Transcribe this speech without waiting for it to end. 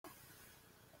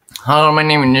Hello, my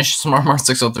name is Nish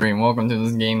SmartMart603 and welcome to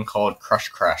this game called Crush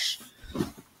Crash.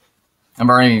 I've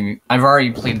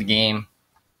already played the game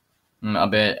a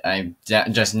bit. I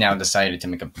just now decided to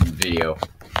make a video.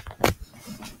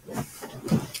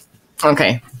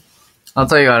 Okay, I'll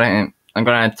tell you what I'm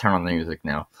gonna turn on the music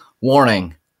now.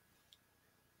 Warning.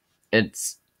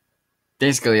 It's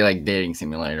basically like dating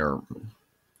simulator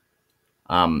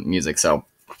music, so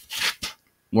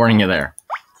warning you there.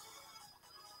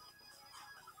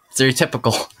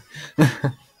 Stereotypical.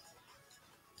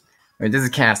 Wait, this is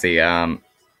Cassie.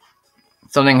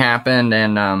 Something happened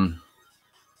and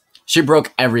she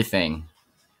broke everything.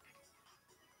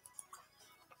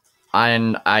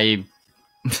 And I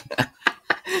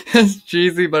it's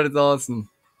cheesy, but it's awesome.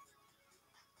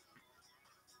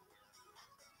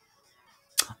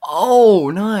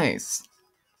 Oh, nice.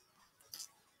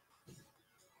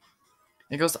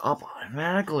 It goes up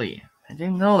automatically. I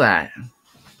didn't know that.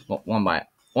 Well,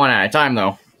 one at a time,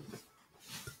 though.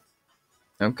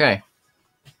 Okay.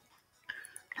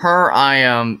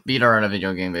 I beat her at a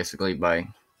video game, basically, by...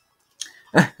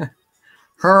 I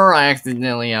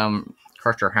accidentally,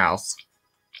 crushed her house.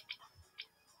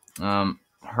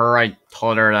 I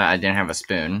told her that I didn't have a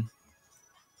spoon.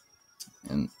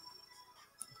 And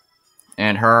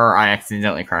I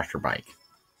accidentally crashed her bike.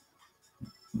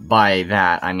 By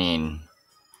that, I mean...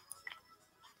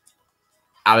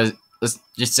 let's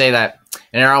just say that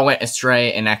an arrow went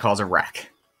astray and that caused a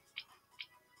wreck.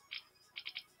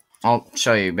 I'll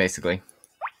show you, basically.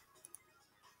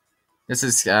 This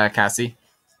is, Cassie.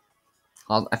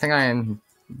 I think I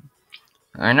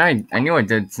knew I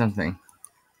did something.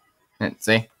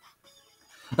 See?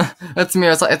 That's me,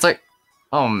 it's like,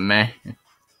 oh man.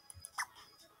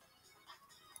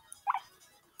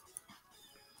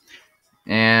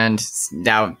 And,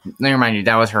 let me remind you,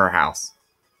 that was her house.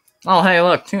 Oh, hey,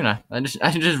 look, tuna. I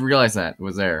just realized that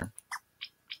was there.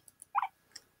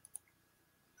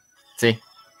 See?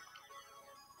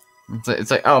 It's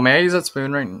like, oh, may I use that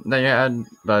spoon that you had?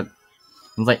 But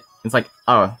it's like,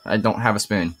 oh, I don't have a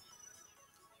spoon.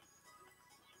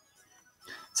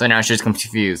 So now she's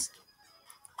confused.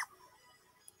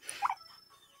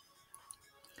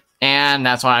 And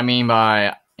that's what I mean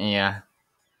by, yeah.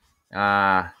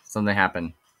 Something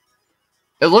happened.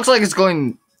 It looks like it's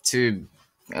going to...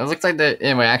 It looks like that...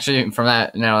 Anyway, actually, from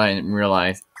that, now I didn't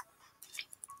realize.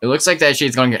 It looks like that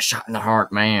she's going to get shot in the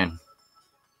heart, man.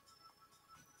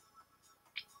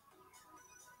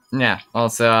 Yeah,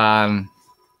 also,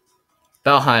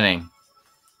 bell hunting.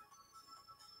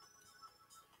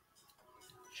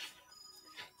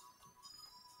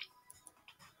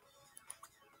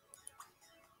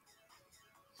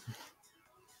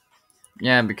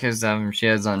 Yeah, because, she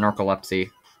has narcolepsy.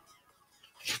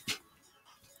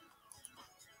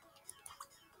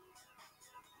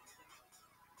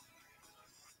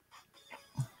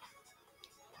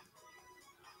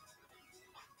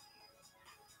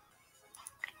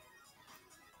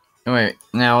 Wait,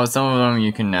 now some of them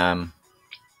you can, well,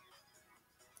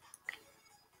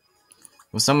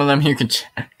 some of them you can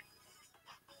check.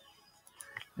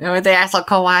 You know, they act so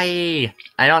kawaii!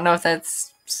 I don't know if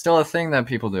that's still a thing that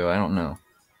people do, I don't know.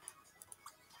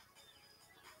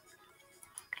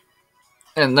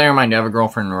 And never mind, you have a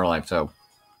girlfriend in real life, so...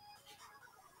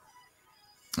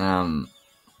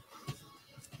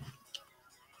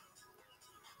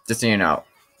 Just so you know.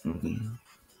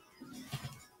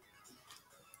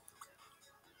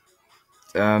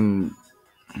 But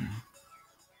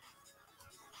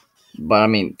I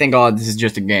mean, thank God this is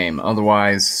just a game.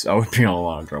 Otherwise, I would be in a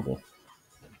lot of trouble.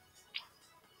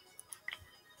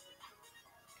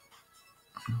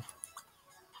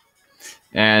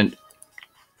 And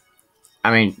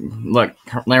I mean, look.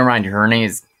 Never mind. Her name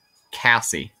is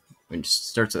Cassie, which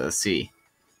starts with a C.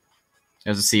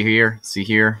 There's a C here, C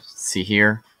here, C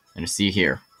here, and a C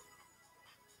here.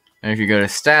 And if you go to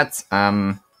stats,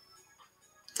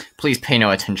 please pay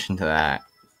no attention to that.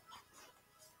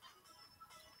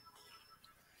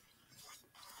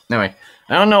 Anyway,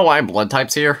 I don't know why blood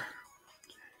type's here.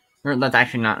 That's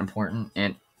actually not important,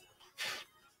 and...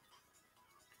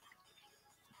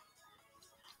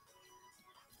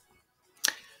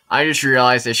 I just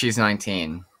realized that she's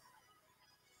 19.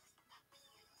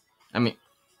 I mean...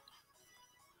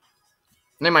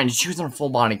 Never mind, she was in a full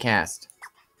body cast.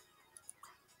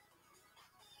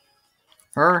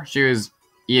 She was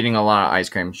eating a lot of ice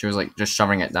cream. She was like just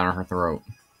shoving it down her throat.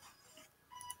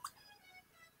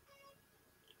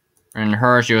 And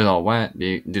she was all wet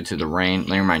due to the rain. Let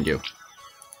me remind you.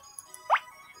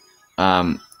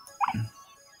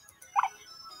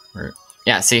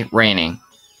 Yeah, see, raining.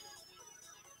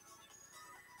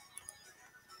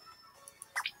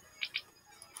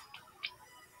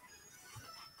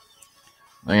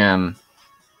 But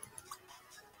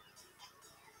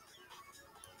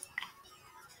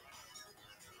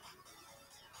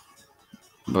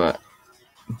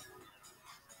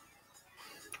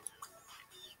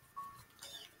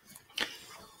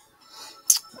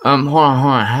hold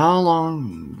on. How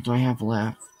long do I have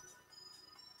left?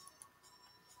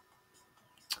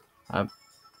 I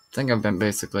think I've been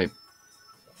basically.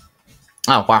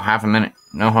 Oh wow, half a minute.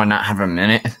 No, not half a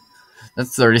minute.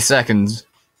 That's 30 seconds.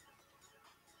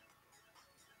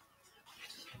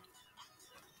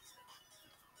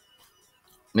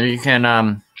 You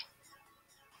can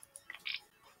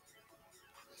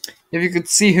if you could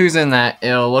see who's in that,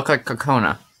 it'll look like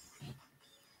Kokona.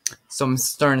 So I'm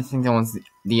starting to think that one's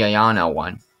the Ayano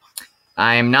one.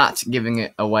 I am not giving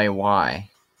it away why.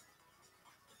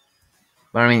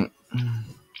 But I mean,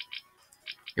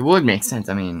 it would make sense.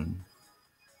 I mean,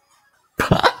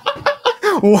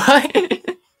 what?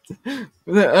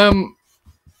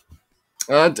 I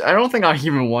don't think I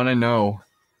even want to know.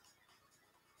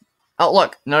 Oh,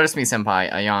 look, notice me,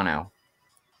 senpai, Ayano.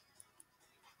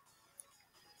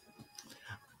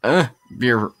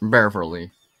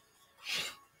 Beverly.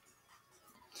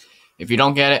 If you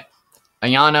don't get it,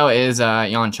 Ayano is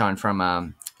Yanchan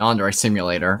from Android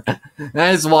Simulator.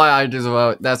 That's why I just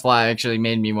vote. That's why it actually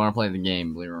made me want to play the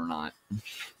game, believe it or not.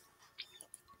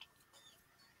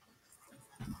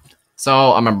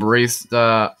 So I'm a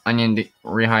barista, onion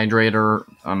rehydrator,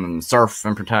 surf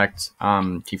and protect,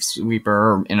 chief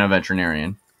sweeper, and a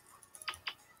veterinarian.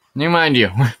 New mind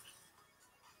you.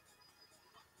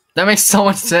 That makes so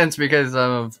much sense because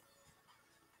of.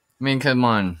 I mean, come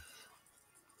on.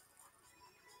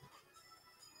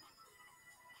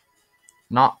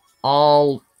 Not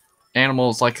all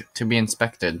animals like to be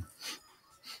inspected.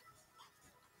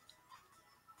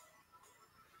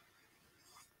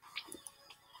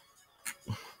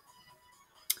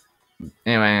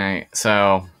 Anyway,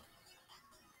 so.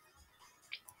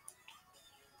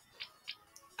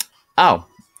 Oh.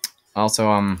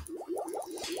 Also,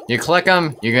 you click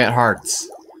them, you get hearts.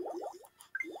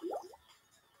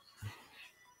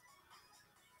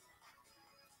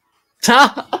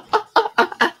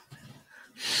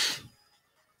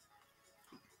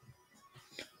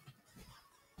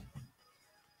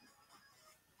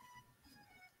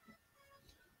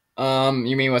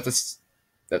 You mean what this?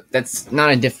 That's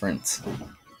not a difference.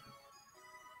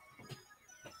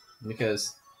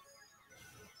 Because.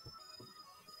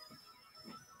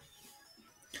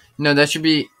 No, that should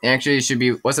be actually it should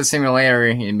be what's the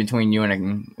similarity in between you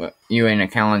and a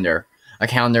calendar? A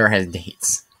calendar has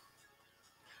dates.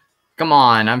 Come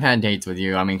on, I've had dates with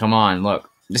you. I mean, come on, look,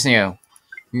 just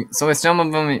So with some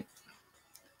of them, when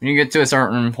you get to a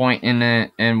certain point in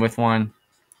it, and with one,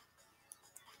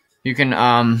 you can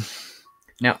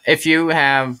now if you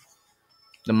have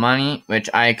the money, which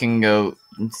I can go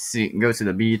to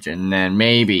the beach and then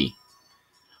maybe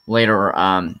later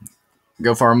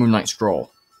go for a moonlight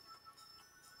stroll.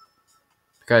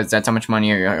 Because that's how much money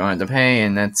you're going to pay,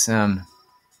 and that's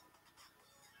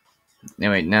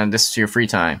Anyway, now this is your free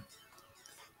time.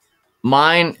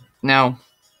 Mine now.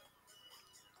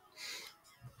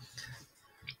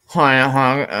 Hold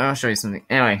on, I'll show you something.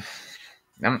 Anyway,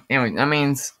 that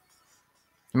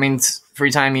means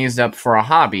free time used up for a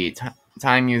hobby,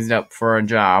 time used up for a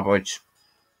job, which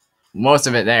most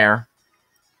of it there.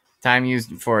 Time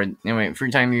used for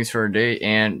free time used for a day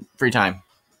and free time.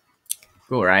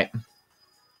 Cool, right?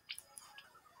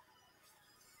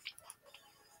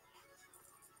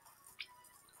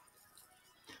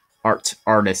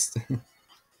 Artist.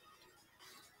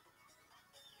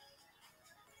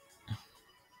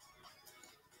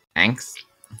 Thanks.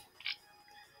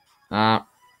 Hold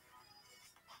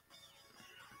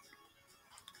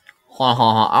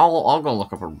on. I'll go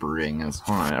look up what brooding is.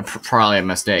 Hold on, probably a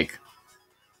mistake.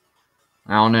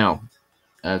 I don't know.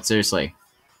 Seriously.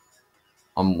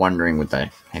 I'm wondering what the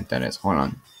heck that is. Hold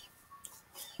on.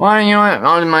 Well, you know what?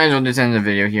 I might as well just end the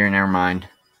video here. Never mind.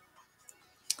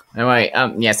 Anyway,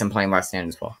 yes, I'm playing Last Stand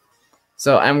as well.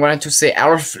 So I'm going to say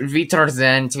Auf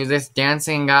Wiedersehen to this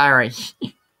dancing guy right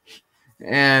here.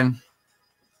 And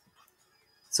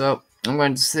so I'm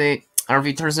going to say Auf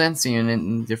Wiedersehen. See you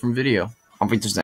in a different video. Auf Wiedersehen.